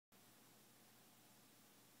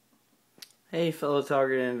Hey fellow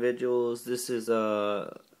targeted individuals, this is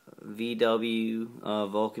VW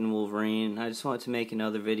Vulcan Wolverine. I just wanted to make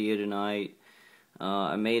another video tonight.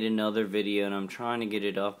 I made another video and I'm trying to get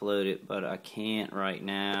it uploaded, but I can't right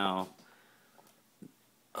now.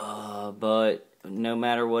 But no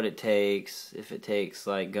matter what it takes, if it takes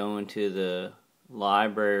like going to the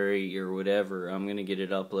library or whatever, I'm gonna get it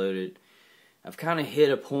uploaded. I've kind of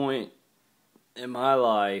hit a point in my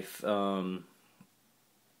life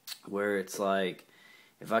where it's like,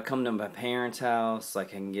 if I come to my parents' house, like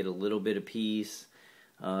I can get a little bit of peace.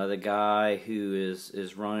 The guy who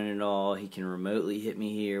is running it all, he can remotely hit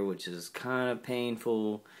me here, which is kind of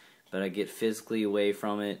painful, but I get physically away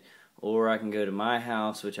from it. Or I can go to my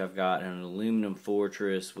house, which I've got an aluminum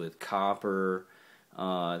fortress with copper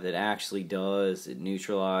that actually it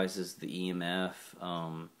neutralizes the EMF.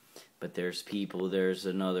 But there's there's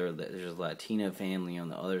a Latino family on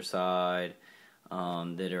the other side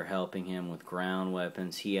that are helping him with ground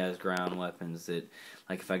weapons. He has ground weapons that,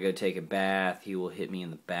 like if I go take a bath, he will hit me in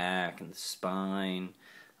the back and the spine,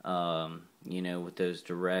 with those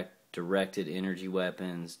directed energy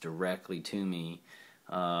weapons directly to me,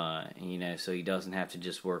 so he doesn't have to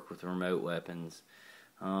just work with remote weapons.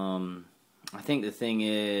 I think the thing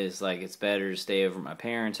is, like, it's better to stay over at my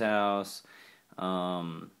parents' house, if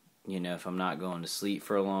I'm not going to sleep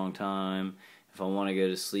for a long time. If I want to go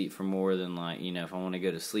to sleep for more than if I want to go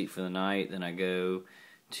to sleep for the night, then I go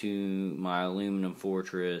to my aluminum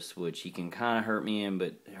fortress, which he can kind of hurt me in,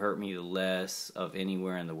 but hurt me the less of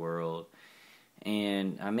anywhere in the world.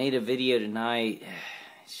 And I made a video tonight.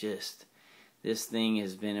 It's just, this thing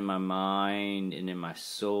has been in my mind and in my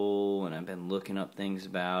soul, and I've been looking up things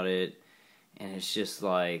about it. And it's just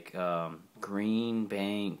like Green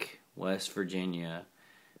Bank, West Virginia.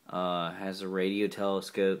 Has a radio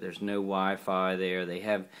telescope. There's no Wi-Fi there.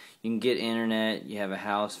 You can get internet. You have a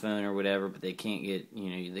house phone or whatever, but they can't get,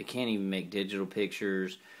 they can't even make digital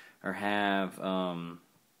pictures or have,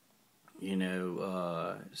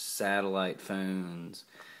 satellite phones,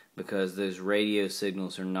 because those radio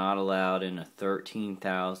signals are not allowed in a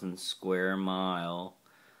 13,000 square mile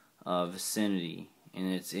vicinity.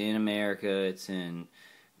 And it's in America. It's in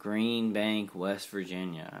Green Bank, West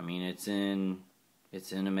Virginia. I mean, it's in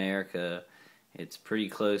America. It's pretty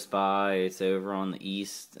close by. It's over on the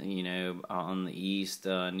east, near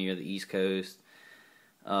the East Coast.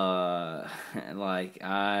 In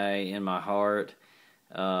my heart,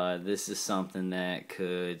 this is something that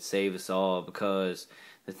could save us all, because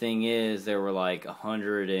the thing is, there were like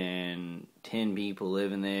 110 people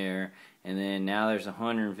living there, and then now there's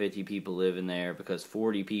 150 people living there, because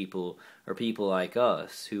 40 people are people like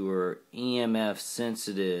us who are EMF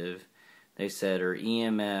sensitive, they said, or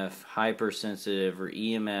EMF hypersensitive, or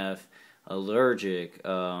EMF allergic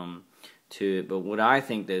to it. But what I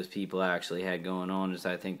think those people actually had going on is,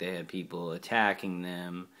 I think they had people attacking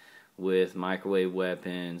them with microwave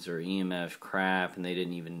weapons or EMF crap, and they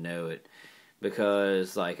didn't even know it.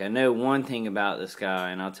 Because, I know one thing about this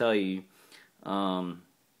guy, and I'll tell you, the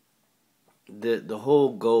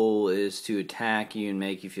whole goal is to attack you and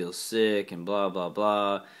make you feel sick and blah, blah,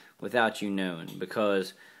 blah, without you knowing.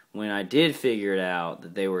 Because when I did figure it out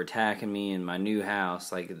that they were attacking me in my new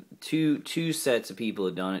house, like two sets of people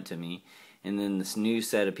had done it to me, and then this new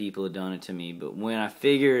set of people had done it to me. But when I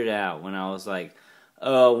figured it out, when I was like,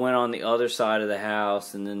 oh, went on the other side of the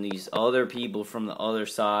house, and then these other people from the other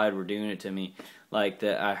side were doing it to me,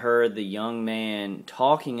 I heard the young man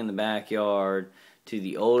talking in the backyard to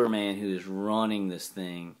the older man who was running this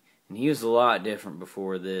thing, and he was a lot different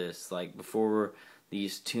before this, before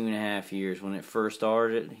these 2.5 years, when it first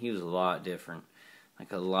started, he was a lot different. But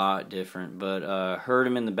heard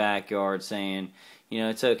him in the backyard saying,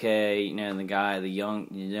 it's okay, and the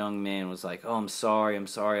young man was like, oh, I'm sorry,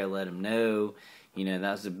 I let him know. That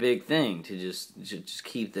was a big thing, to just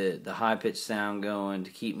keep the high-pitched sound going,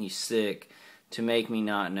 to keep me sick, to make me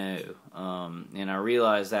not know. And I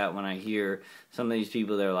realize that when I hear some of these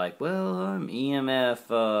people, they're like, well, I'm EMF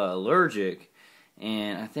allergic.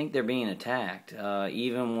 And I think they're being attacked.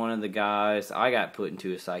 Even one of the guys, I got put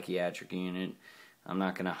into a psychiatric unit. I'm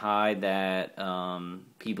not going to hide that.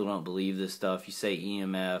 People don't believe this stuff. You say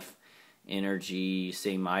EMF, energy, you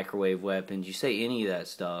say microwave weapons, you say any of that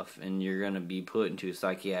stuff, and you're going to be put into a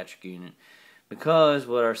psychiatric unit. Because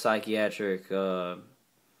what our psychiatric, the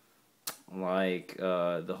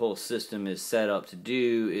whole system is set up to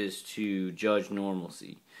do is to judge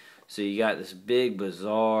normalcy. So you got this big,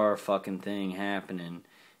 bizarre fucking thing happening,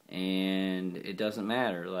 and it doesn't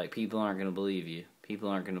matter. People aren't going to believe you. People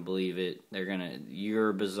aren't going to believe it.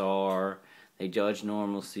 You're bizarre. They judge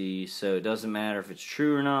normalcy, so it doesn't matter if it's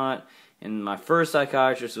true or not. And my first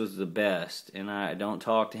psychiatrist was the best, and I don't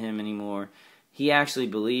talk to him anymore. He actually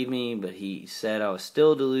believed me, but he said I was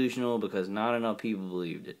still delusional because not enough people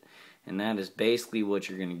believed it. And that is basically what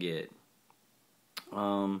you're going to get.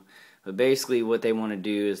 But basically what they want to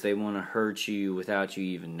do is they want to hurt you without you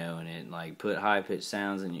even knowing it. Like put high-pitched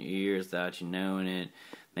sounds in your ears without you knowing it,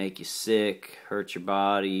 make you sick, hurt your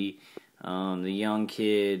body. The young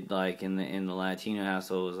kid, like in the Latino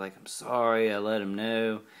household, was like, "I'm sorry, I let him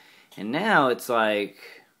know." And now it's like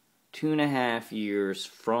 2.5 years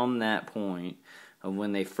from that point of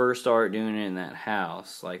when they first started doing it in that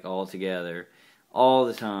house, like all together, all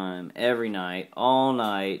the time, every night, all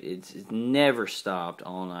night. It's never stopped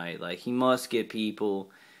all night. Like he must get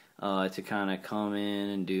people to kind of come in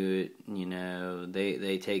and do it. You know,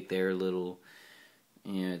 they take their little.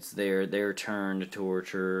 You know, it's their turn to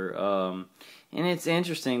torture. And it's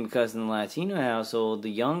interesting because in the Latino household, the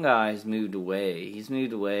young guy has moved away. He's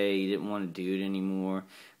moved away. He didn't want to do it anymore.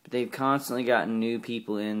 But they've constantly gotten new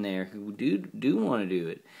people in there who do want to do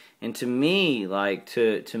it. And to me, like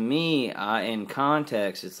to me, in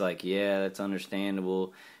context, it's like, yeah, that's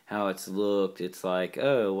understandable how it's looked. It's like,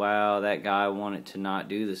 oh wow, that guy wanted to not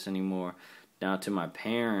do this anymore. Now to my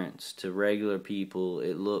parents, to regular people,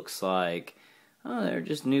 it looks like, oh, they're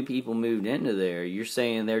just new people moved into there. You're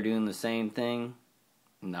saying they're doing the same thing?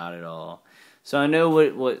 Not at all. So I know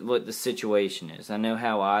what the situation is. I know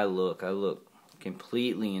how I look. I look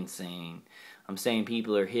completely insane. I'm saying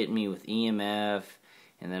people are hitting me with EMF,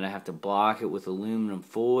 and then I have to block it with aluminum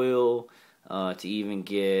foil to even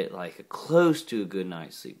get like close to a good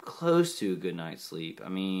night's sleep. Close to a good night's sleep. I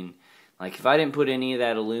mean, like if I didn't put any of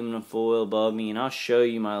that aluminum foil above me, and I'll show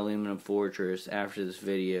you my aluminum fortress after this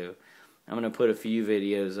video. I'm going to put a few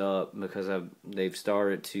videos up because they've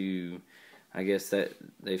started to, I guess that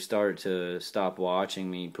they've started to stop watching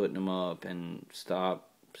me putting them up and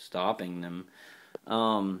stopping them.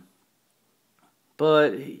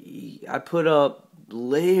 But I put up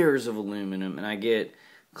layers of aluminum and I get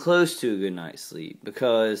close to a good night's sleep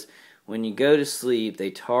because when you go to sleep,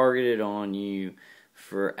 they target it on you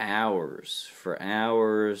for hours,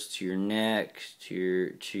 to your neck,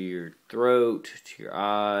 to your throat, to your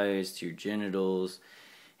eyes, to your genitals.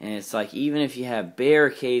 And it's like even if you have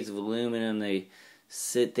barricades of aluminum, they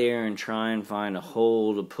sit there and try and find a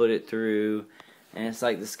hole to put it through. And it's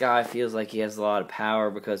like this guy feels like he has a lot of power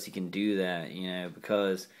because he can do that, you know,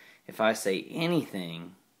 because if I say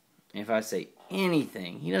anything, he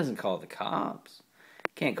doesn't call the cops.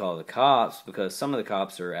 Can't call the cops because some of the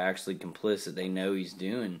cops are actually complicit. They know he's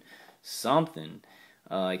doing something.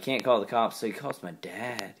 He can't call the cops, so he calls my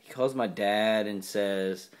dad. He calls my dad and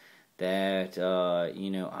says that,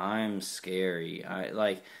 you know, I'm scary.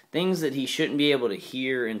 Like, things that he shouldn't be able to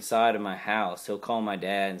hear inside of my house. He'll call my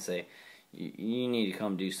dad and say, you need to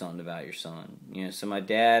come do something about your son. You know, so my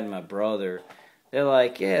dad and my brother, they're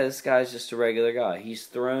like, yeah, this guy's just a regular guy. He's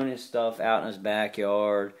throwing his stuff out in his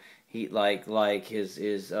backyard. He like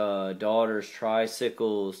his daughter's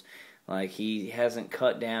tricycles. Like he hasn't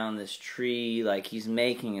cut down this tree. Like he's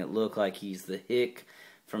making it look like he's the hick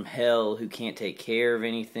from hell who can't take care of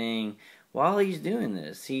anything. While he's doing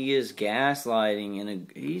this, he is gaslighting, and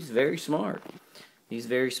he's very smart. He's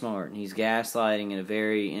very smart, and he's gaslighting in a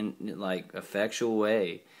very effectual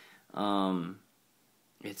way.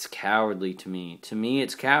 It's cowardly to me. To me,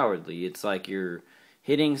 it's cowardly. It's like you're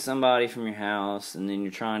hitting somebody from your house, and then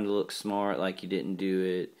you're trying to look smart like you didn't do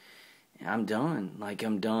it. I'm done. Like,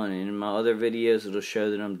 I'm done. And in my other videos, it'll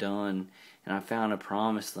show that I'm done. And I found a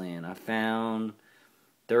promised land. I found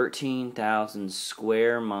 13,000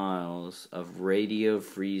 square miles of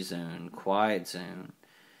radio-free zone, quiet zone,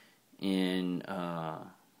 in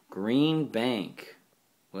Green Bank,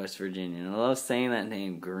 West Virginia. And I love saying that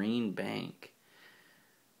name, Green Bank.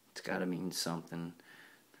 It's got to mean something.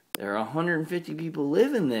 There are 150 people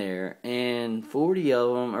living there, and 40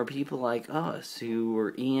 of them are people like us who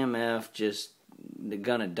were EMF just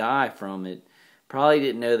gonna die from it. Probably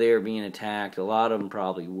didn't know they were being attacked. A lot of them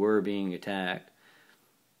probably were being attacked.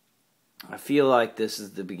 I feel like this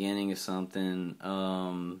is the beginning of something.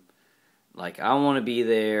 Like, I want to be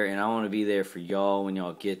there, and I want to be there for y'all when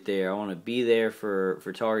y'all get there. I want to be there for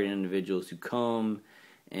targeted individuals who come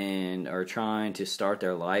and are trying to start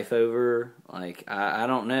their life over. Like, I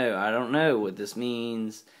don't know. I don't know what this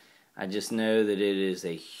means. I just know that it is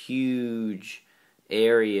a huge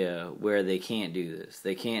area where they can't do this.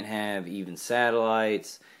 They can't have even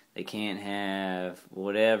satellites. They can't have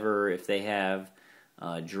whatever. If they have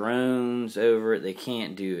drones over it, they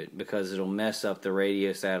can't do it because it'll mess up the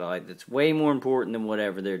radio satellite that's way more important than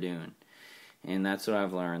whatever they're doing. And that's what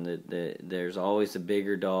I've learned, that there's always a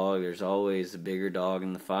bigger dog. There's always a bigger dog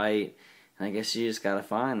in the fight. And I guess you just got to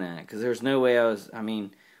find that. Because there's no way I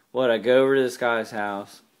go over to this guy's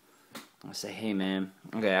house. I say, hey, man.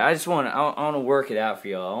 Okay, I want to work it out for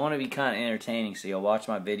y'all. I want to be kind of entertaining so y'all watch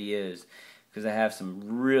my videos. Because I have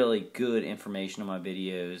some really good information on my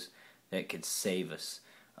videos that could save us.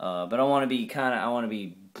 But I want to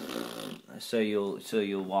be so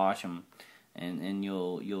you'll watch them. And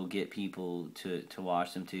you'll get people to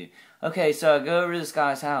watch them too. Okay, so I go over to this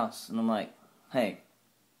guy's house, and I'm like, hey,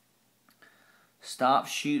 stop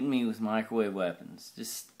shooting me with microwave weapons.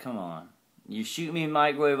 Just, come on. You shoot me with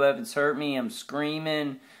microwave weapons, hurt me, I'm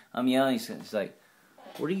screaming, I'm yelling. It's like,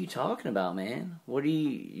 what are you talking about, man?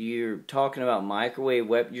 You're talking about microwave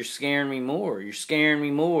weapons? You're scaring me more. You're scaring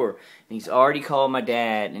me more. And he's already called my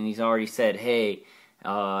dad, and he's already said, hey,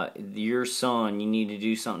 your son, you need to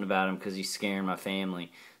do something about him because he's scaring my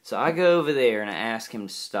family. So I go over there and I ask him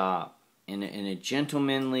to stop in a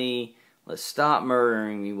gentlemanly, let's stop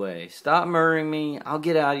murdering me way. Stop murdering me. I'll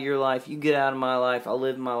get out of your life. You get out of my life. I'll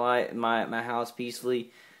live my life, my house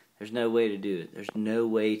peacefully. There's no way to do it. There's no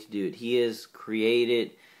way to do it. He has created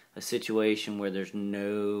a situation where there's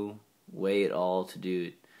no way at all to do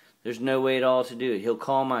it. There's no way at all to do it. He'll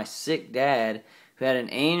call my sick dad who had an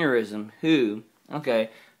aneurysm okay,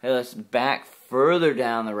 let's back further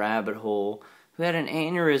down the rabbit hole, who had an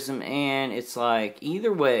aneurysm, and it's like,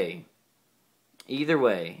 either way,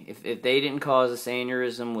 if they didn't cause this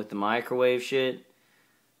aneurysm with the microwave shit,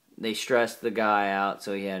 they stressed the guy out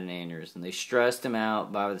so he had an aneurysm. They stressed him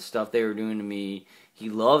out by the stuff they were doing to me. He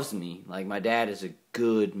loves me. Like, my dad is a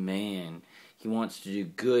good man. He wants to do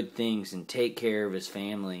good things and take care of his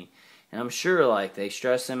family. And I'm sure, like, they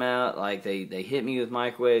stress him out, like, they hit me with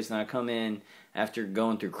microwaves, and I come in after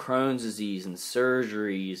going through Crohn's disease and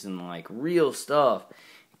surgeries and, like, real stuff.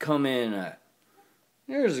 Come in,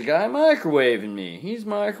 there's a guy microwaving me. He's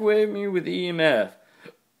microwaving me with EMF.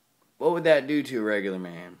 What would that do to a regular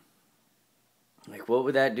man? Like, what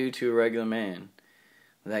would that do to a regular man?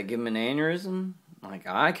 Would that give him an aneurysm? Like,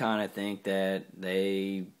 I kind of think that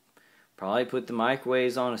they probably put the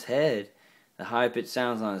microwaves on his head, the high-pitched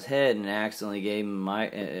sounds on his head, and accidentally gave him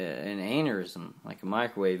an aneurysm, like a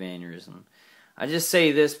microwave aneurysm. I just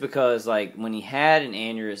say this because, like, when he had an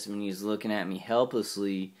aneurysm and he was looking at me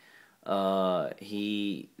helplessly,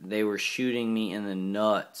 they were shooting me in the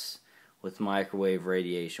nuts with microwave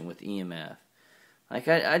radiation, with EMF. Like,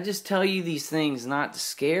 I just tell you these things not to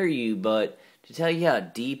scare you, but to tell you how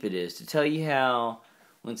deep it is, to tell you how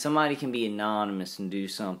when somebody can be anonymous and do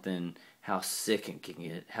something, how sick it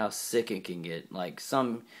can get. Like,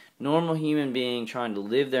 some normal human being trying to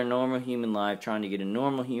live their normal human life, trying to get a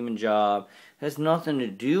normal human job, has nothing to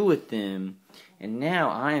do with them, and now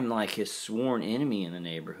I am like his sworn enemy in the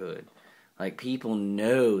neighborhood. Like, people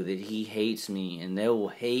know that he hates me, and they will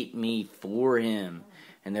hate me for him.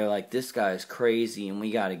 And they're like, this guy's crazy, and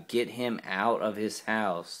we gotta get him out of his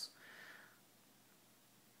house.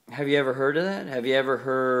 Have you ever heard of that? Have you ever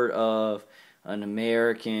heard of an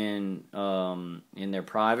American in their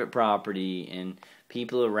private property, and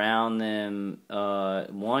people around them,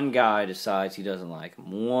 one guy decides he doesn't like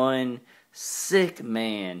him. One sick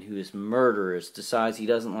man who is murderous decides he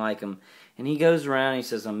doesn't like him, and he goes around and he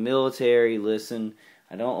says, I'm military, listen,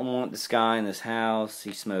 I don't want this guy in this house,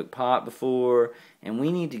 he smoked pot before, and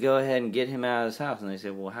we need to go ahead and get him out of this house. And they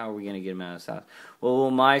said, well, how are we going to get him out of this house? Well,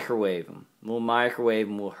 we'll microwave him.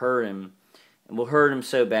 We'll hurt him, and we'll hurt him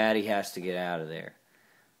so bad he has to get out of there.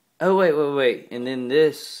 Oh, wait, and then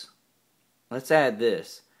this, let's add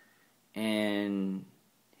this, and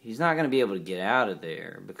he's not going to be able to get out of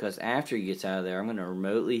there, because after he gets out of there, I'm going to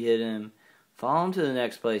remotely hit him, follow him to the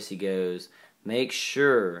next place he goes, make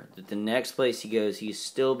sure that the next place he goes, he's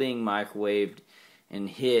still being microwaved and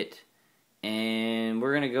hit, and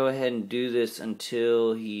we're going to go ahead and do this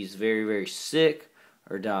until he's very, very sick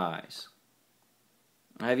or dies.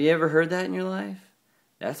 Have you ever heard that in your life?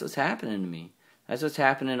 That's what's happening to me. That's what's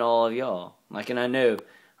happening to all of y'all. Like, and I know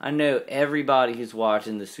everybody who's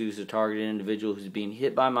watching this, who's a targeted individual who's being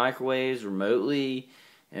hit by microwaves remotely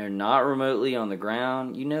or not remotely on the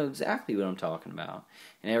ground, you know exactly what I'm talking about.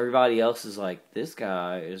 And everybody else is like, this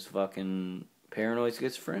guy is fucking paranoid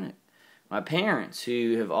schizophrenic. My parents,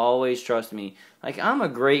 who have always trusted me, like, I'm a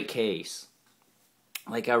great case.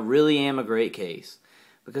 Like, I really am a great case.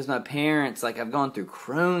 Because my parents, like, I've gone through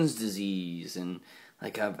Crohn's disease, and,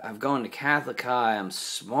 like, I've gone to Catholic high, I'm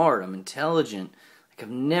smart, I'm intelligent. Like,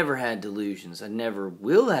 I've never had delusions. I never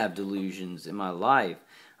will have delusions in my life.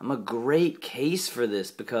 I'm a great case for this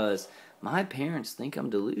because my parents think I'm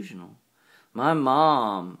delusional. My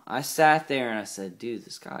mom, I sat there and I said, dude,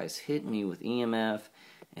 this guy's hitting me with EMF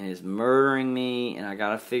and is murdering me, and I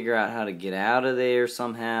got to figure out how to get out of there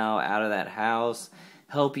somehow, out of that house,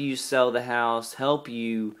 help you sell the house, help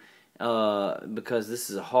you, because this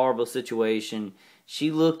is a horrible situation.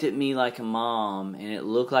 She looked at me like a mom, and it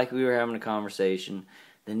looked like we were having a conversation.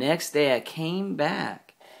 The next day I came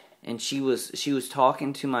back, and she was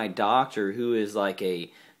talking to my doctor, who is like a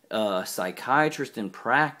psychiatrist in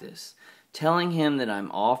practice, telling him that I'm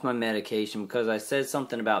off my medication because I said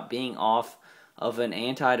something about being off of an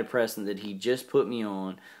antidepressant that he just put me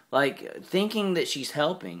on, like thinking that she's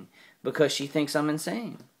helping because she thinks I'm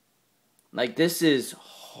insane. Like, this is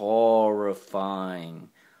horrifying.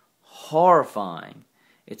 Horrifying.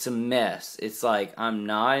 It's a mess. It's like, I'm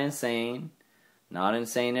not insane. Not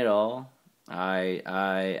insane at all.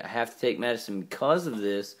 I have to take medicine because of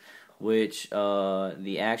this, which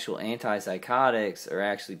the actual antipsychotics are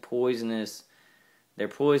actually poisonous. They're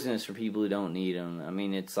poisonous for people who don't need them. I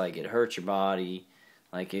mean, it's like it hurts your body.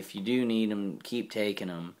 Like, if you do need them, keep taking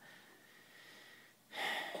them.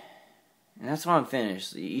 And that's why I'm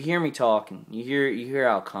finished. You hear me talking. You hear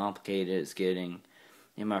how complicated it's getting.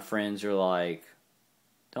 And my friends are like,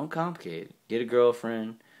 don't complicate it. Get a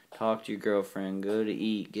girlfriend. Talk to your girlfriend. Go to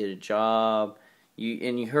eat. Get a job.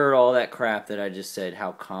 You heard all that crap that I just said,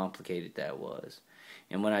 how complicated that was.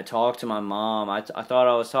 And when I talked to my mom, I thought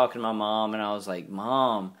I was talking to my mom, and I was like,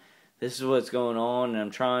 Mom, this is what's going on, and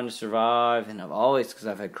I'm trying to survive. And because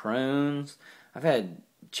I've had Crohn's, I've had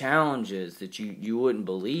challenges that you wouldn't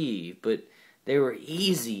believe, but they were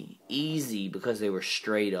easy because they were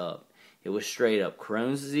straight up. It was straight up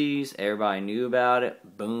Crohn's disease. Everybody knew about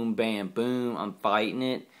it. Boom, bam, boom. I'm fighting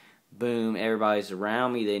it. Boom, everybody's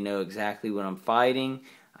around me. They know exactly what I'm fighting.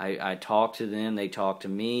 I talk to them. They talk to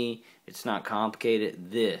me. It's not complicated.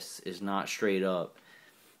 This is not straight up.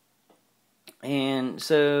 And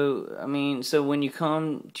so when you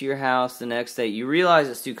come to your house the next day, you realize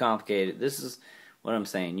it's too complicated. This is what I'm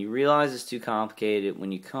saying. You realize it's too complicated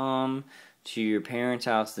when you come to your parents'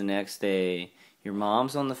 house the next day. Your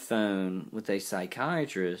mom's on the phone with a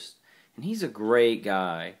psychiatrist, and he's a great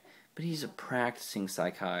guy, but he's a practicing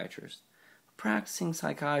psychiatrist.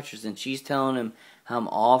 And she's telling him how I'm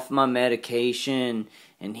off my medication,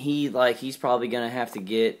 and he's probably going to have to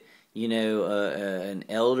get, an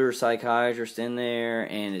elder psychiatrist in there,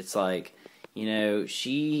 and it's like,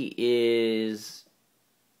 she is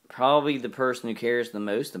probably the person who cares the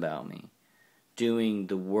most about me, doing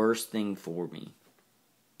the worst thing for me.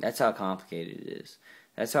 That's how complicated it is.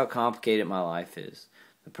 That's how complicated my life is.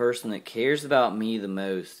 The person that cares about me the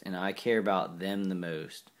most, and I care about them the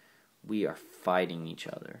most, we are fighting each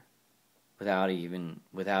other without even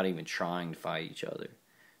trying to fight each other.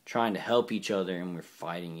 Trying to help each other, and we're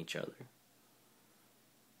fighting each other.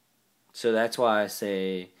 So that's why I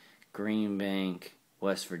say Green Bank,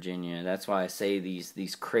 West Virginia. That's why I say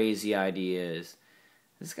these crazy ideas.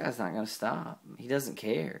 This guy's not going to stop. He doesn't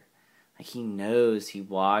care. Like, he knows, he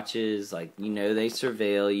watches, they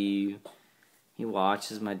surveil you. He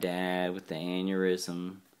watches my dad with the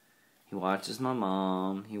aneurysm. He watches my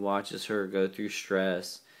mom. He watches her go through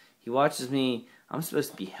stress. He watches me. I'm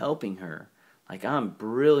supposed to be helping her. Like, I'm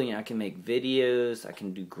brilliant. I can make videos. I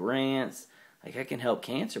can do grants. Like, I can help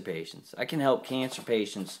cancer patients. I can help cancer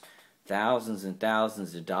patients thousands and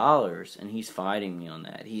thousands of dollars, and he's fighting me on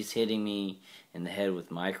that. He's hitting me in the head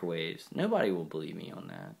with microwaves. Nobody will believe me on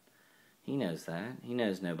that. He knows that. He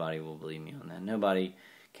knows nobody will believe me on that. Nobody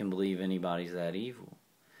can believe anybody's that evil.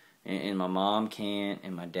 And my mom can't,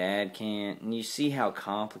 and my dad can't. And you see how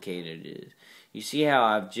complicated it is. You see how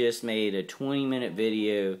I've just made a 20-minute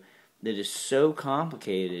video that is so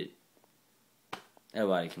complicated.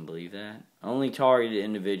 Nobody can believe that. Only targeted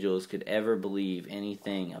individuals could ever believe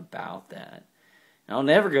anything about that. And I'll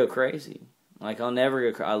never go crazy. I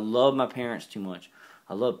love my parents too much.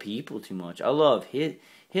 I love people too much. I love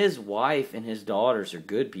his wife and his daughters are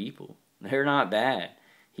good people. They're not bad.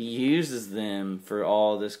 He uses them for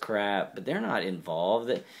all this crap, but they're not involved.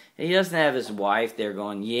 He doesn't have his wife there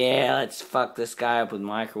going, yeah, let's fuck this guy up with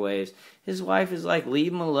microwaves. His wife is like,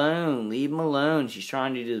 leave him alone, leave him alone. She's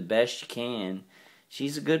trying to do the best she can.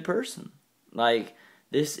 She's a good person.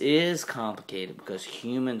 This is complicated because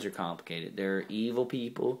humans are complicated. There are evil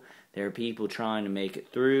people. There are people trying to make it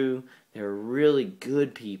through. There are really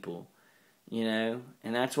good people, and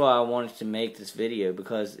that's why I wanted to make this video,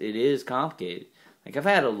 because it is complicated. I've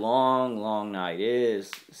had a long, long night. It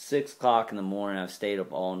is 6 o'clock in the morning. I've stayed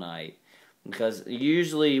up all night. Because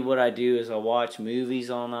usually what I do is I watch movies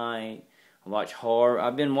all night.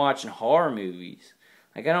 I've been watching horror movies.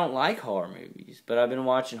 I don't like horror movies, but I've been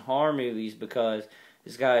watching horror movies because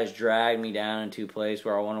This guy has dragged me down into a place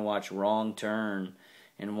where I want to watch Wrong Turn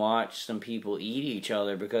and watch some people eat each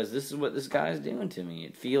other because this is what this guy's doing to me.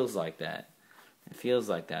 It feels like that. It feels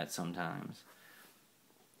like that sometimes.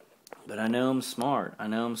 But I know I'm smart. I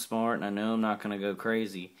know I'm smart, and I know I'm not going to go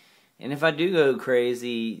crazy. And if I do go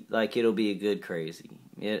crazy, like, it'll be a good crazy.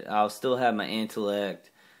 I'll still have my intellect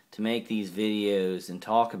to make these videos and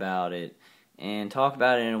talk about it in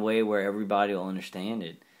a way where everybody will understand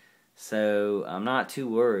it. So I'm not too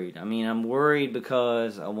worried. I mean, I'm worried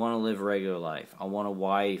because I want to live a regular life. I want a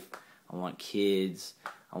wife. I want kids.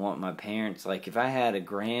 I want my parents. Like, if I had a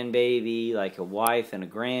grandbaby, like a wife and a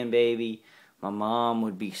grandbaby, my mom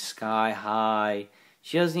would be sky high.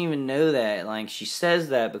 She doesn't even know that. Like, she says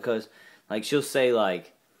that because, like, she'll say,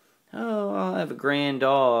 like, oh, I'll have a grand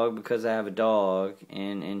dog because I have a dog.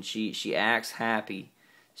 And she acts happy.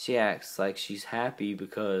 She acts like she's happy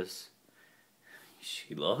because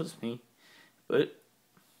she loves me. But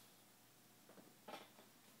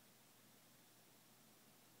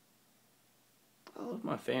I love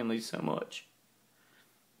my family so much.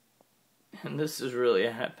 And this is really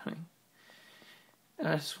happening. And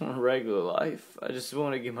I just want a regular life. I just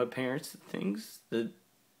want to give my parents the things that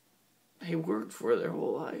they worked for their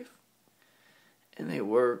whole life. And they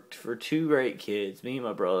worked for two great kids, me and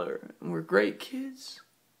my brother. And we're great kids.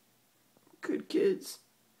 Good kids.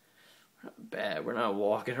 We're not bad. We're not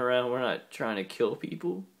walking around. We're not trying to kill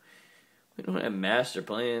people. We don't have master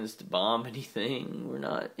plans to bomb anything. We're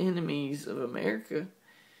not enemies of America.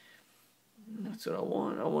 That's what I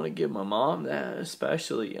want. I want to give my mom that,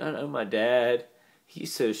 especially. I know my dad,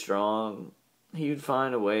 he's so strong. He would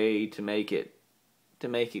find a way to make it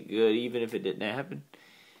good, even if it didn't happen.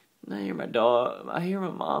 And I hear my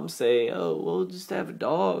mom say, "Oh, we'll just have a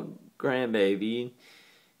dog, grandbaby."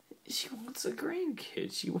 She wants a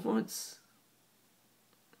grandkid. She wants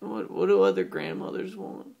what do other grandmothers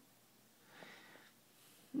want?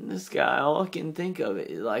 And this guy, all I can think of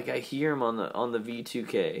it, like I hear him on the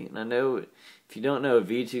V2K, and I know if you don't know what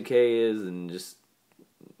V2K is, and just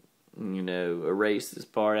erase this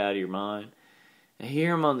part out of your mind. I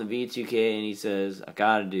hear him on the V2K, and he says, "I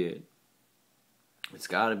gotta do it. It's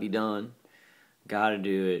gotta be done. Gotta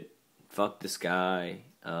do it. Fuck this guy."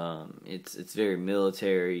 It's very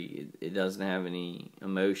military. It doesn't have any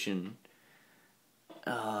emotion.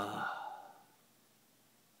 I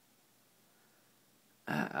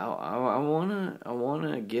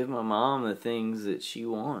wanna give my mom the things that she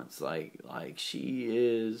wants. Like she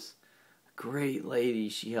is a great lady.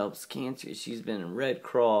 She helps cancer. She's been in Red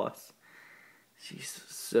Cross. She's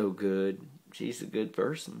so good. She's a good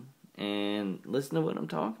person. And listen to what I'm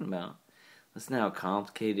talking about. Listen to how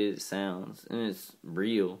complicated it sounds. And it's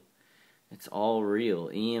real. It's all real.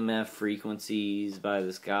 EMF frequencies by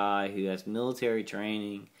this guy who has military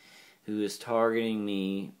training, who is targeting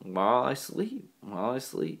me while I sleep.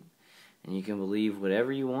 And you can believe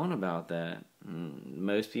whatever you want about that. And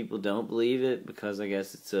most people don't believe it because I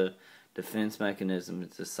guess it's a defense mechanism.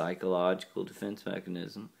 It's a psychological defense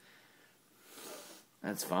mechanism.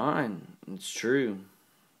 That's fine. It's true.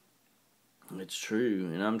 It's true.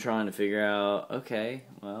 And I'm trying to figure out, okay,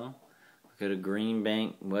 well, go to Green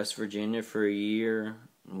Bank, West Virginia for a year.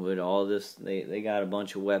 Would all this, they got a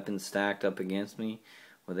bunch of weapons stacked up against me.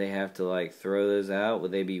 Would they have to throw those out?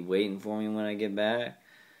 Would they be waiting for me when I get back?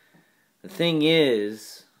 The thing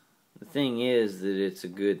is that it's a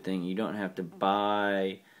good thing. You don't have to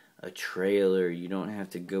buy a trailer. You don't have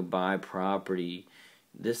to go buy property.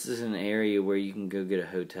 This is an area where you can go get a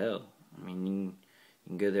hotel. I mean, you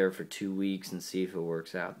can go there for 2 weeks and see if it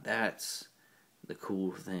works out. That's the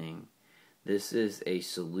cool thing. This is a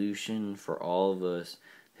solution for all of us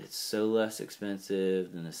that's so less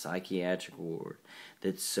expensive than a psychiatric ward,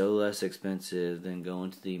 that's so less expensive than going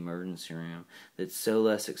to the emergency room, that's so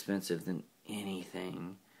less expensive than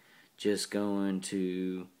anything. Just going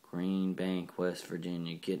to Green Bank, West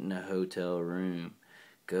Virginia, getting a hotel room,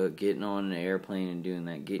 getting on an airplane and doing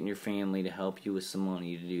that, getting your family to help you with some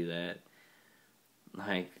money to do that.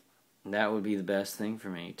 That would be the best thing for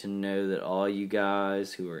me, to know that all you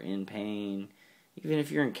guys who are in pain, even if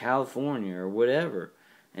you're in California or whatever,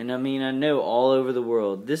 and I mean, I know all over the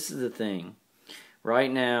world, this is the thing. Right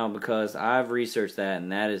now, because I've researched that,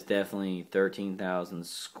 and that is definitely 13,000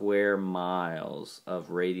 square miles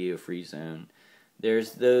of radio-free zone.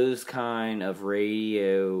 There's those kind of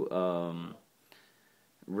radio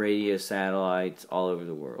satellites all over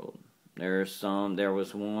the world. There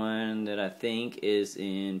was one that I think is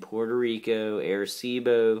in Puerto Rico,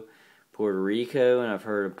 Arecibo, Puerto Rico, and I've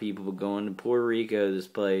heard of people going to Puerto Rico, this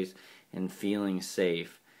place, and feeling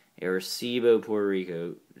safe. Arecibo, Puerto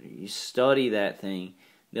Rico. You study that thing.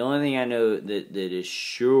 The only thing I know that is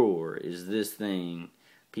sure is this thing: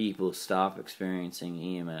 people stop experiencing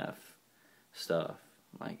EMF stuff,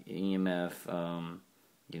 like EMF,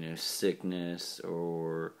 sickness,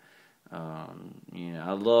 or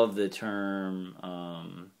I love the term.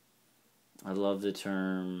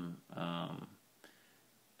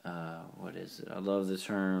 What is it? I love the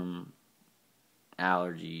term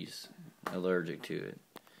allergies. Allergic to it.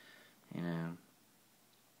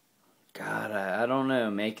 God, I don't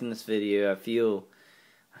know. Making this video, I feel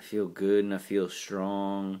good and I feel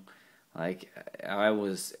strong. Like, I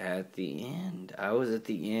was at the end.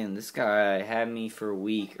 This guy had me for a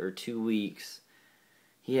week or 2 weeks.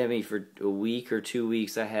 He had me for a week or 2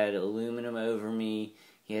 weeks. I had aluminum over me.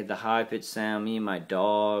 He had the high-pitched sound. Me and my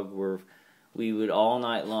dog we would all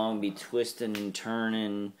night long be twisting and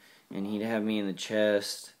turning, and he'd have me in the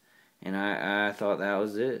chest. And I thought that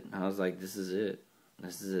was it. I was like, this is it.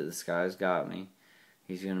 This is it. This guy's got me.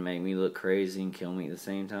 He's going to make me look crazy and kill me at the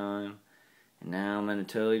same time. And now I'm in a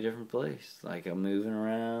totally different place. Like, I'm moving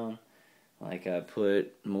around. Like, I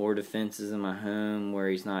put more defenses in my home where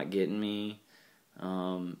he's not getting me.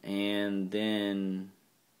 And then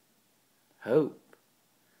hope.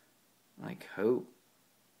 Like, hope.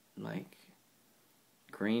 Like,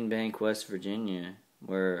 Green Bank, West Virginia,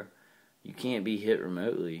 where you can't be hit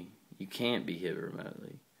remotely. You can't be hit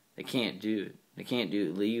remotely. They can't do it. They can't do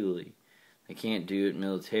it legally. They can't do it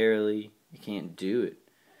militarily. They can't do it.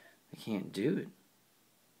 They can't do it.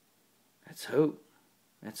 That's hope.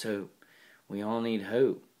 That's hope. We all need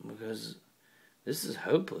hope, because this is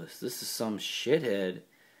hopeless. This is some shithead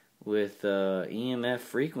with EMF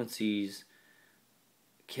frequencies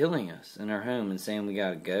killing us in our home and saying we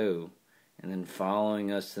gotta go, and then following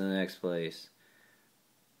us to the next place.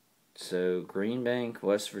 So, Green Bank,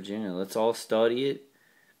 West Virginia, let's all study it.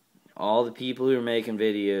 All the people who are making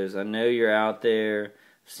videos, I know you're out there.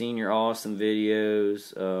 I've seen your awesome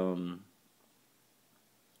videos.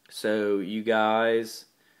 So, you guys,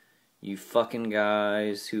 you fucking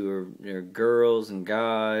guys who are girls and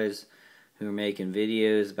guys who are making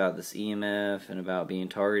videos about this EMF and about being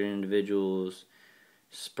targeted individuals,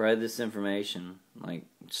 spread this information. Like,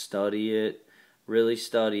 study it, really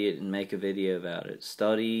study it, and make a video about it.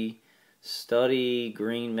 Study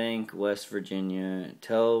Green Bank, West Virginia.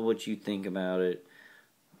 Tell what you think about it.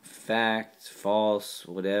 Fact, false,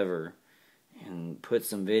 whatever. And put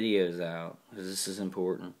some videos out, because this is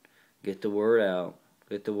important. Get the word out.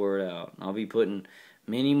 Get the word out. I'll be putting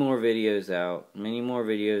many more videos out.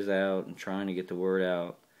 And trying to get the word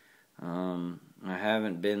out. I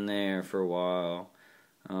haven't been there for a while.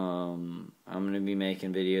 I'm going to be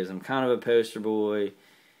making videos. I'm kind of a poster boy.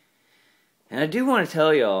 And I do want to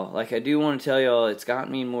tell y'all, it's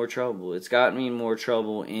gotten me in more trouble. It's gotten me in more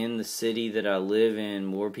trouble in the city that I live in.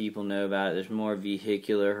 More people know about it. There's more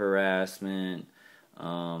vehicular harassment.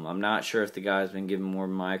 I'm not sure if the guy's been given more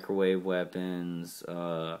microwave weapons.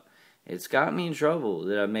 It's got me in trouble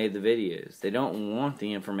that I made the videos. They don't want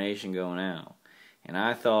the information going out. And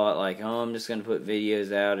I thought, I'm just going to put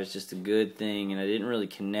videos out. It's just a good thing. And I didn't really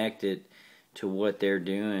connect it to what they're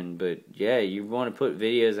doing. But, yeah, you want to put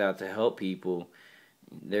videos out to help people.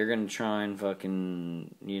 They're going to try and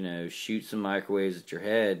fucking, shoot some microwaves at your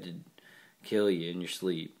head to kill you in your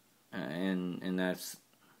sleep. And that's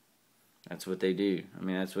what they do. I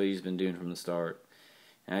mean, that's what he's been doing from the start.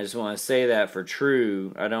 And I just want to say that for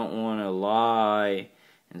true. I don't want to lie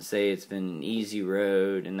and say it's been an easy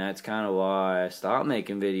road, and that's kind of why I stopped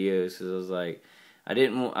making videos, because I was like, I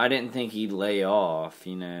didn't think he'd lay off,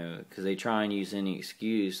 because they try and use any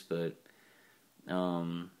excuse, but, I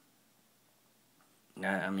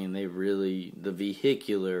mean, they really, the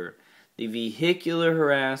vehicular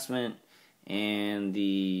harassment and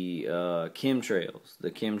the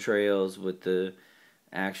chemtrails with the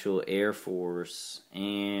actual Air Force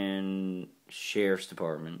and Sheriff's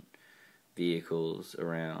Department vehicles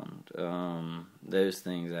around, those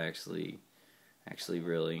things actually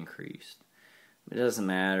really increased. It doesn't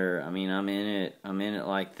matter. I mean, I'm in it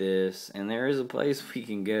like this, and there is a place we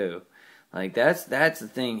can go. Like, that's the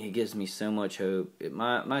thing. It gives me so much hope.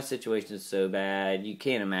 My situation is so bad, you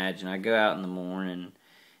can't imagine. I go out in the morning,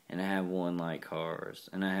 and I have one light cars,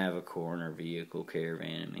 and I have a coroner vehicle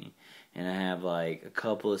caravanning me, and I have a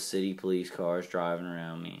couple of city police cars driving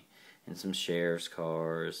around me, and some sheriff's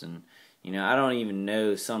cars, and I don't even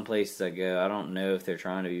know some places I go. I don't know if they're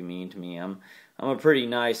trying to be mean to me. I'm a pretty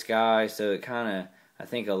nice guy, so it I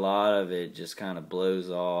think a lot of it just kind of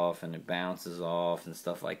blows off and it bounces off and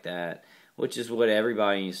stuff like that, which is what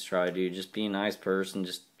everybody needs to try to do. Just be a nice person.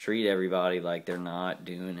 Just treat everybody like they're not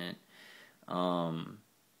doing it.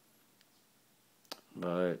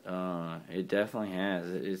 But it definitely has.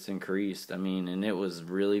 It's increased. I mean, and it was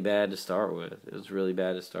really bad to start with. It was really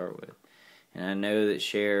bad to start with. And I know that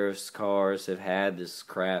sheriff's cars have had this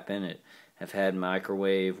crap in it, have had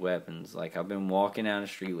microwave weapons. Like, I've been walking down the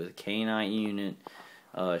street with a K-9 unit,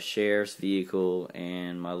 sheriff's vehicle,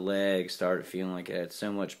 and my leg started feeling like it had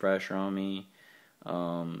so much pressure on me.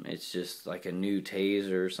 It's just like a new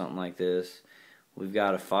taser or something like this. We've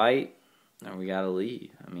got to fight, or we got to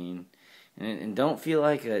leave. I mean, and don't feel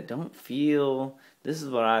like this is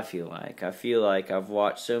what I feel like. I feel like I've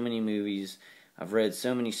watched so many movies. I've read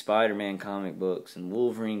so many Spider-Man comic books and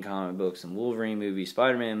Wolverine comic books and Wolverine movies,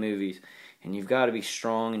 Spider-Man movies, and you've got to be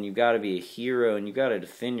strong and you've got to be a hero and you've got to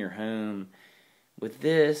defend your home. With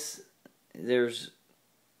this, there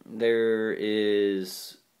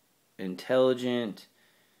is intelligent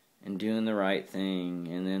and doing the right thing,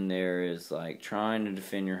 and then there is like trying to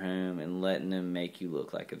defend your home and letting them make you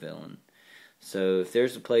look like a villain. So if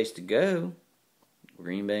there's a place to go,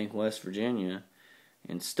 Green Bank, West Virginia,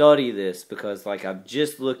 and study this, because like I've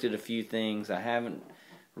just looked at a few things. I haven't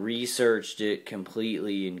researched it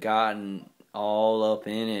completely and gotten all up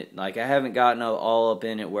in it. Like, I haven't gotten all up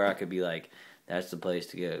in it where I could be like, that's the place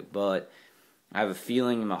to go. But I have a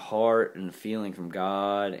feeling in my heart and a feeling from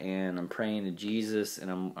God, and I'm praying to Jesus, and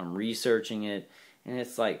I'm researching it, and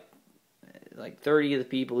it's like 30 of the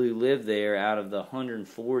people who live there out of the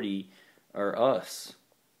 140 are us.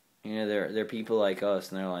 You know, they're people like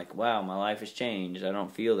us, and they're like, wow, my life has changed. I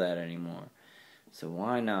don't feel that anymore. So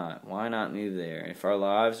why not? Why not move there? If our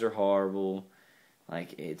lives are horrible,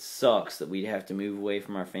 like, it sucks that we'd have to move away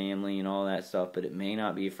from our family and all that stuff, but it may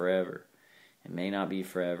not be forever. It may not be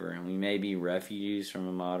forever, and we may be refugees from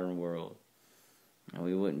a modern world. And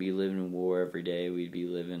we wouldn't be living in war every day. We'd be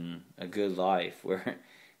living a good life. Where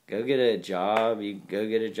go get a job. You go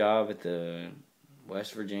get a job at the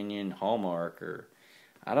West Virginian Hallmark, or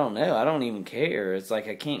I don't know. I don't even care. It's like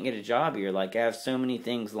I can't get a job here. Like, I have so many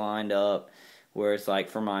things lined up where it's like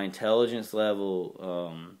for my intelligence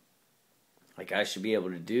level, like I should be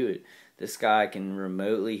able to do it. This guy can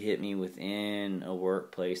remotely hit me within a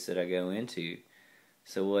workplace that I go into.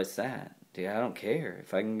 So what's that? Dude, I don't care.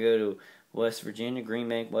 If I can go to West Virginia, Green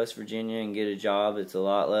Bank, West Virginia, and get a job that's a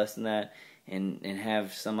lot less than that, and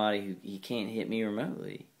have somebody who he can't hit me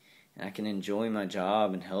remotely, and I can enjoy my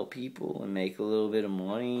job and help people and make a little bit of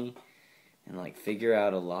money and like figure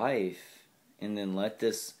out a life, and then let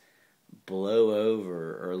this blow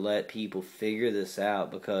over, or let people figure this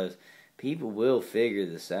out, because people will figure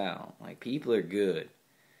this out. Like, people are good.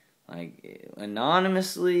 Like,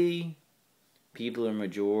 anonymously, people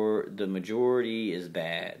are the majority is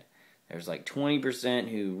bad. There's like 20%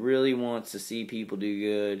 who really wants to see people do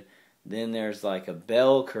good. Then there's like a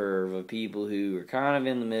bell curve of people who are kind of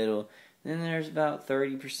in the middle. Then there's about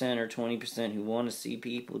 30% or 20% who want to see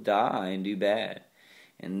people die and do bad.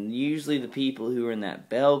 And usually the people who are in that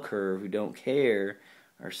bell curve, who don't care,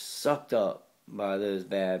 are sucked up by those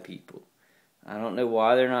bad people. I don't know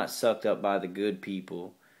why they're not sucked up by the good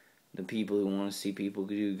people, the people who want to see people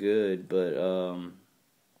do good, but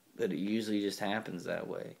it usually just happens that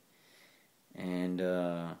way. And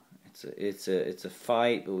it's a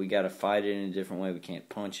fight, but we got to fight it in a different way. We can't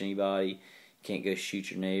punch anybody. You can't go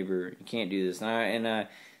shoot your neighbor. You can't do this.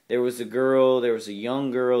 There was a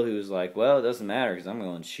young girl who was like, well, it doesn't matter because I'm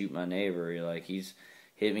going to shoot my neighbor. Like, he's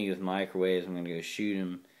hit me with microwaves. I'm going to go shoot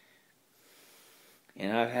him.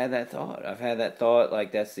 And I've had that thought,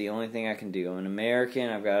 like, that's the only thing I can do. I'm an American.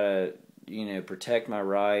 I've got to, protect my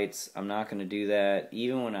rights. I'm not going to do that.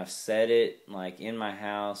 Even when I've said it, like, in my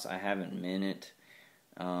house, I haven't meant it.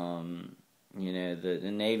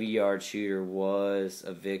 The Navy Yard shooter was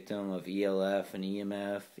a victim of ELF and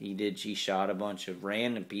EMF. She shot a bunch of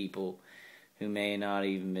random people who may not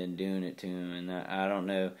even been doing it to him, and I don't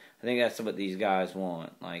know. I think that's what these guys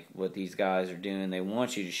want. Like, what these guys are doing, they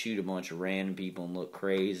want you to shoot a bunch of random people and look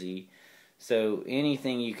crazy. So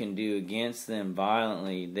anything you can do against them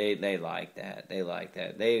violently, they like that. They like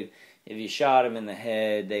that. If you shot them in the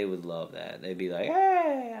head, they would love that. They'd be like,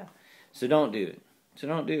 yeah. So don't do it.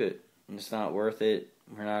 It's not worth it.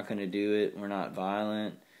 We're not going to do it. We're not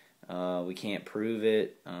violent. We can't prove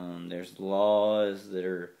it. There's laws that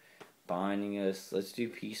are binding us. Let's do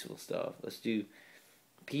peaceful stuff. Let's do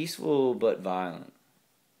peaceful but violent.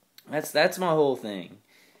 That's my whole thing.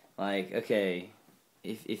 Like, okay,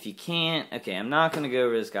 if you can't, okay, I'm not gonna go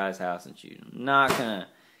over to this guy's house and shoot him. I'm not gonna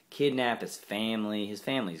kidnap his family. His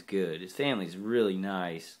family's good. His family's really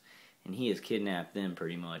nice, and he has kidnapped them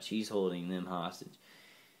pretty much. He's holding them hostage.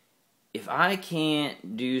 If I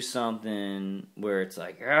can't do something where it's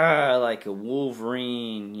like a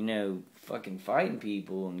Wolverine, fucking fighting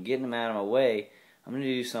people and getting them out of my way, I'm going to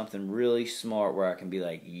do something really smart where I can be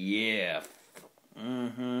like, yeah,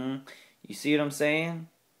 You see what I'm saying?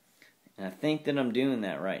 And I think that I'm doing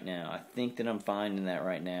that right now. I think that I'm finding that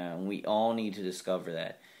right now. And we all need to discover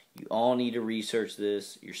that. You all need to research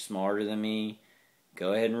this. You're smarter than me.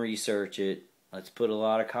 Go ahead and research it. Let's put a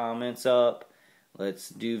lot of comments up. Let's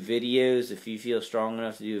do videos. If you feel strong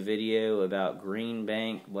enough to do a video about Green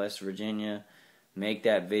Bank, West Virginia, make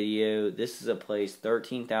that video. This is a place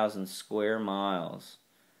 13,000 square miles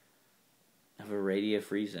of a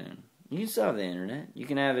radio-free zone. You can still have the internet. You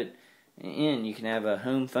can have it in. You can have a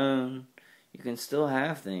home phone. You can still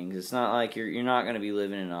have things. It's not like you're not going to be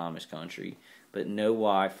living in Amish country, but no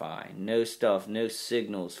Wi-Fi, no stuff, no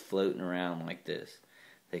signals floating around like this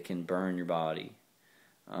that can burn your body.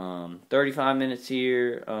 35 minutes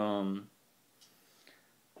here. I'll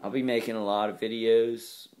be making a lot of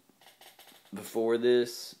videos before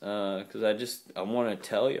this because I want to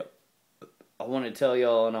tell you. I want to tell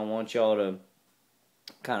y'all, and I want y'all to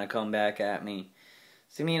kind of come back at me.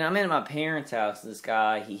 So, I mean, I'm in my parents' house. This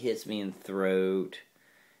guy, he hits me in the throat.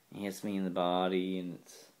 He hits me in the body, and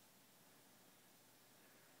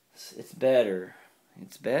it's better.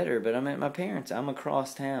 It's better, but I'm at my parents'. I'm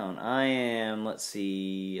across town. I am, let's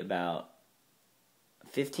see, about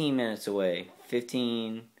 15 minutes away.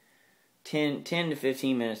 10 to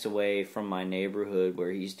 15 minutes away from my neighborhood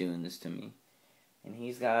where he's doing this to me. And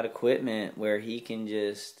he's got equipment where he can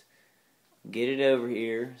just get it over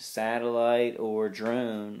here, satellite or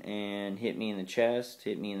drone, and hit me in the chest,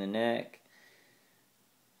 hit me in the neck.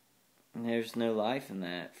 And there's no life in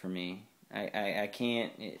that for me. I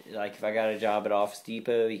can't, like if I got a job at Office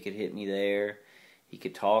Depot, he could hit me there. He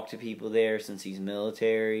could talk to people there since he's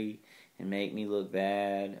military and make me look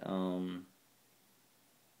bad.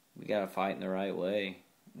 We gotta fight in the right way.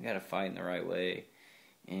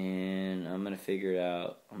 And I'm gonna figure it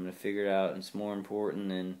out. And it's more important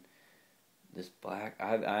than this black.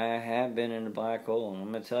 I have been in a black hole, and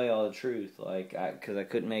I'm gonna tell y'all the truth. Because I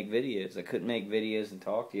couldn't make videos. I couldn't make videos and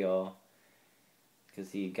talk to y'all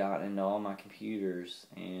because he had gotten into all my computers,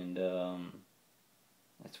 and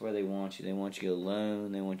that's where they want you. They want you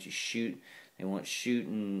alone. They want you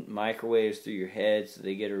shooting microwaves through your head so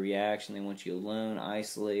they get a reaction. They want you alone,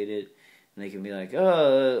 isolated, and they can be like,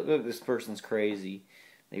 "Oh, look, this person's crazy."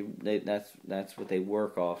 That's what they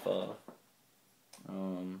work off of.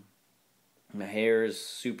 My hair is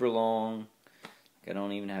super long. I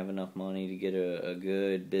don't even have enough money to get a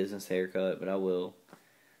good business haircut, but I will.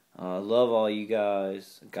 I love all you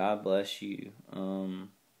guys. God bless you.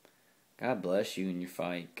 God bless you in your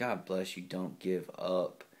fight. God bless you. Don't give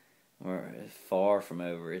up. It's far from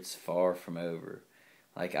over. It's far from over.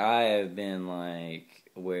 Like, I have been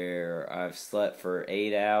where I've slept for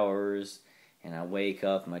 8 hours and I wake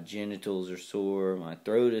up, my genitals are sore, my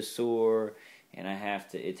throat is sore, and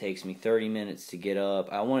it takes me 30 minutes to get up.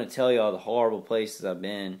 I want to tell y'all the horrible places I've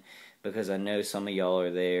been because I know some of y'all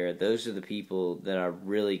are there. Those are the people that I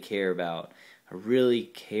really care about. I really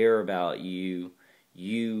care about you.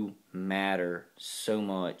 You matter so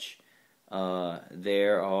much.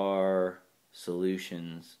 There are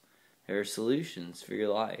solutions. There are solutions for your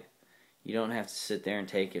life. You don't have to sit there and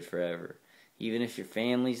take it forever. Even if your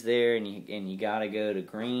family's there and you gotta go to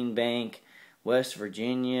Green Bank, West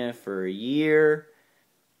Virginia for a year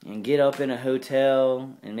and get up in a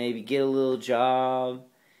hotel and maybe get a little job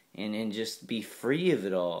and just be free of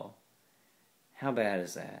it all. How bad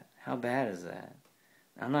is that? How bad is that?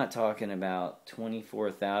 I'm not talking about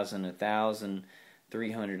 $24,000,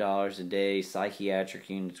 $1,300 a day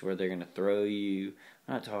psychiatric units where they're going to throw you.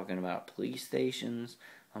 I'm not talking about police stations.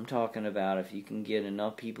 I'm talking about if you can get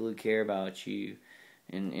enough people who care about you,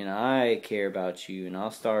 and I care about you, and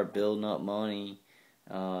I'll start building up money.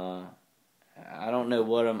 I don't know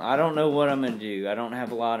what I'm going to do. I don't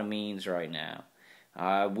have a lot of means right now.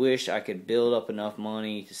 I wish I could build up enough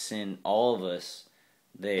money to send all of us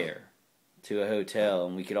there to a hotel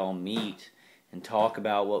and we could all meet and talk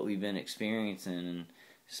about what we've been experiencing and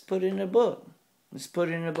just put it in a book.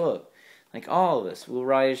 Like, all of us, we'll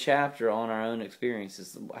write a chapter on our own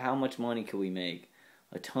experiences. How much money could we make?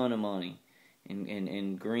 A ton of money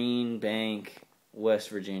in Green Bank, West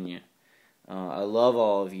Virginia. I love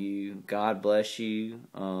all of you. God bless you.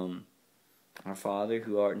 Our Father,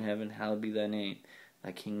 who art in heaven, hallowed be thy name.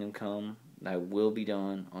 Thy kingdom come, thy will be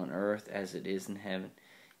done on earth as it is in heaven.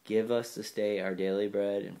 Give us this day our daily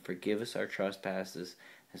bread, and forgive us our trespasses,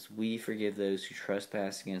 as we forgive those who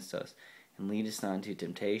trespass against us. And lead us not into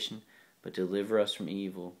temptation, but deliver us from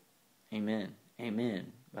evil. Amen.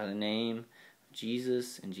 Amen. By the name of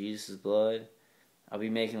Jesus and Jesus' blood, I'll be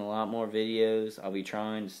making a lot more videos. I'll be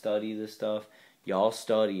trying to study this stuff. Y'all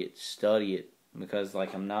study it. Study it. because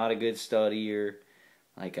like I'm not a good studier.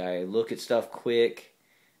 Like I look at stuff quick.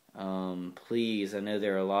 Please, I know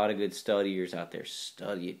there are a lot of good studiers out there.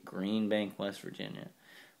 Study at Green Bank, West Virginia.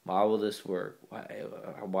 Why will this work?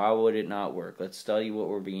 Why would it not work? Let's study what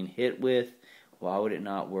we're being hit with. Why would it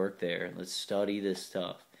not work there? Let's study this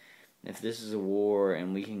stuff. If this is a war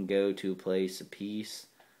and we can go to a place of peace,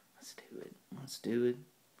 let's do it. Let's do it.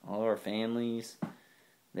 All our families,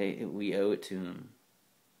 we owe it to them.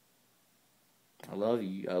 I love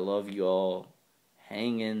you. I love you all.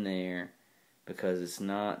 Hang in there, because it's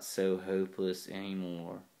not so hopeless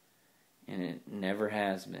anymore. And it never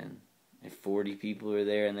has been. If 40 people are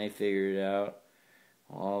there and they figure it out,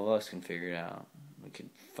 all of us can figure it out. We could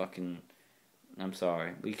I'm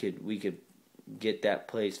sorry. We could get that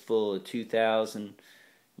place full of 2,000,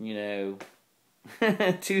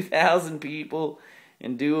 2,000 people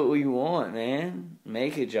and do what we want, man.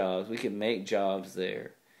 Make it jobs. We could make jobs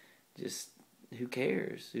there. Just, who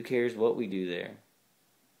cares? Who cares what we do there?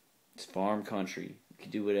 It's farm country. We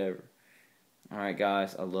can do whatever. Alright,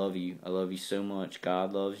 guys. I love you. I love you so much.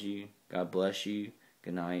 God loves you. God bless you.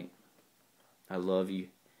 Good night. I love you.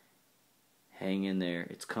 Hang in there.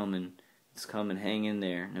 It's coming. It's coming. Hang in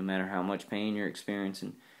there. No matter how much pain you're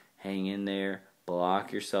experiencing, hang in there.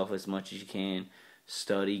 Block yourself as much as you can.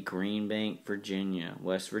 Study Green Bank, Virginia,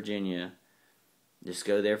 West Virginia. Just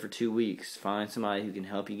go there for 2 weeks. Find somebody who can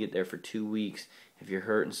help you get there for 2 weeks. If you're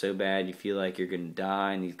hurting so bad you feel like you're going to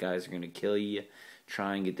die and these guys are going to kill you,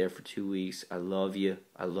 try and get there for 2 weeks. I love you.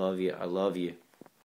 I love you. I love you.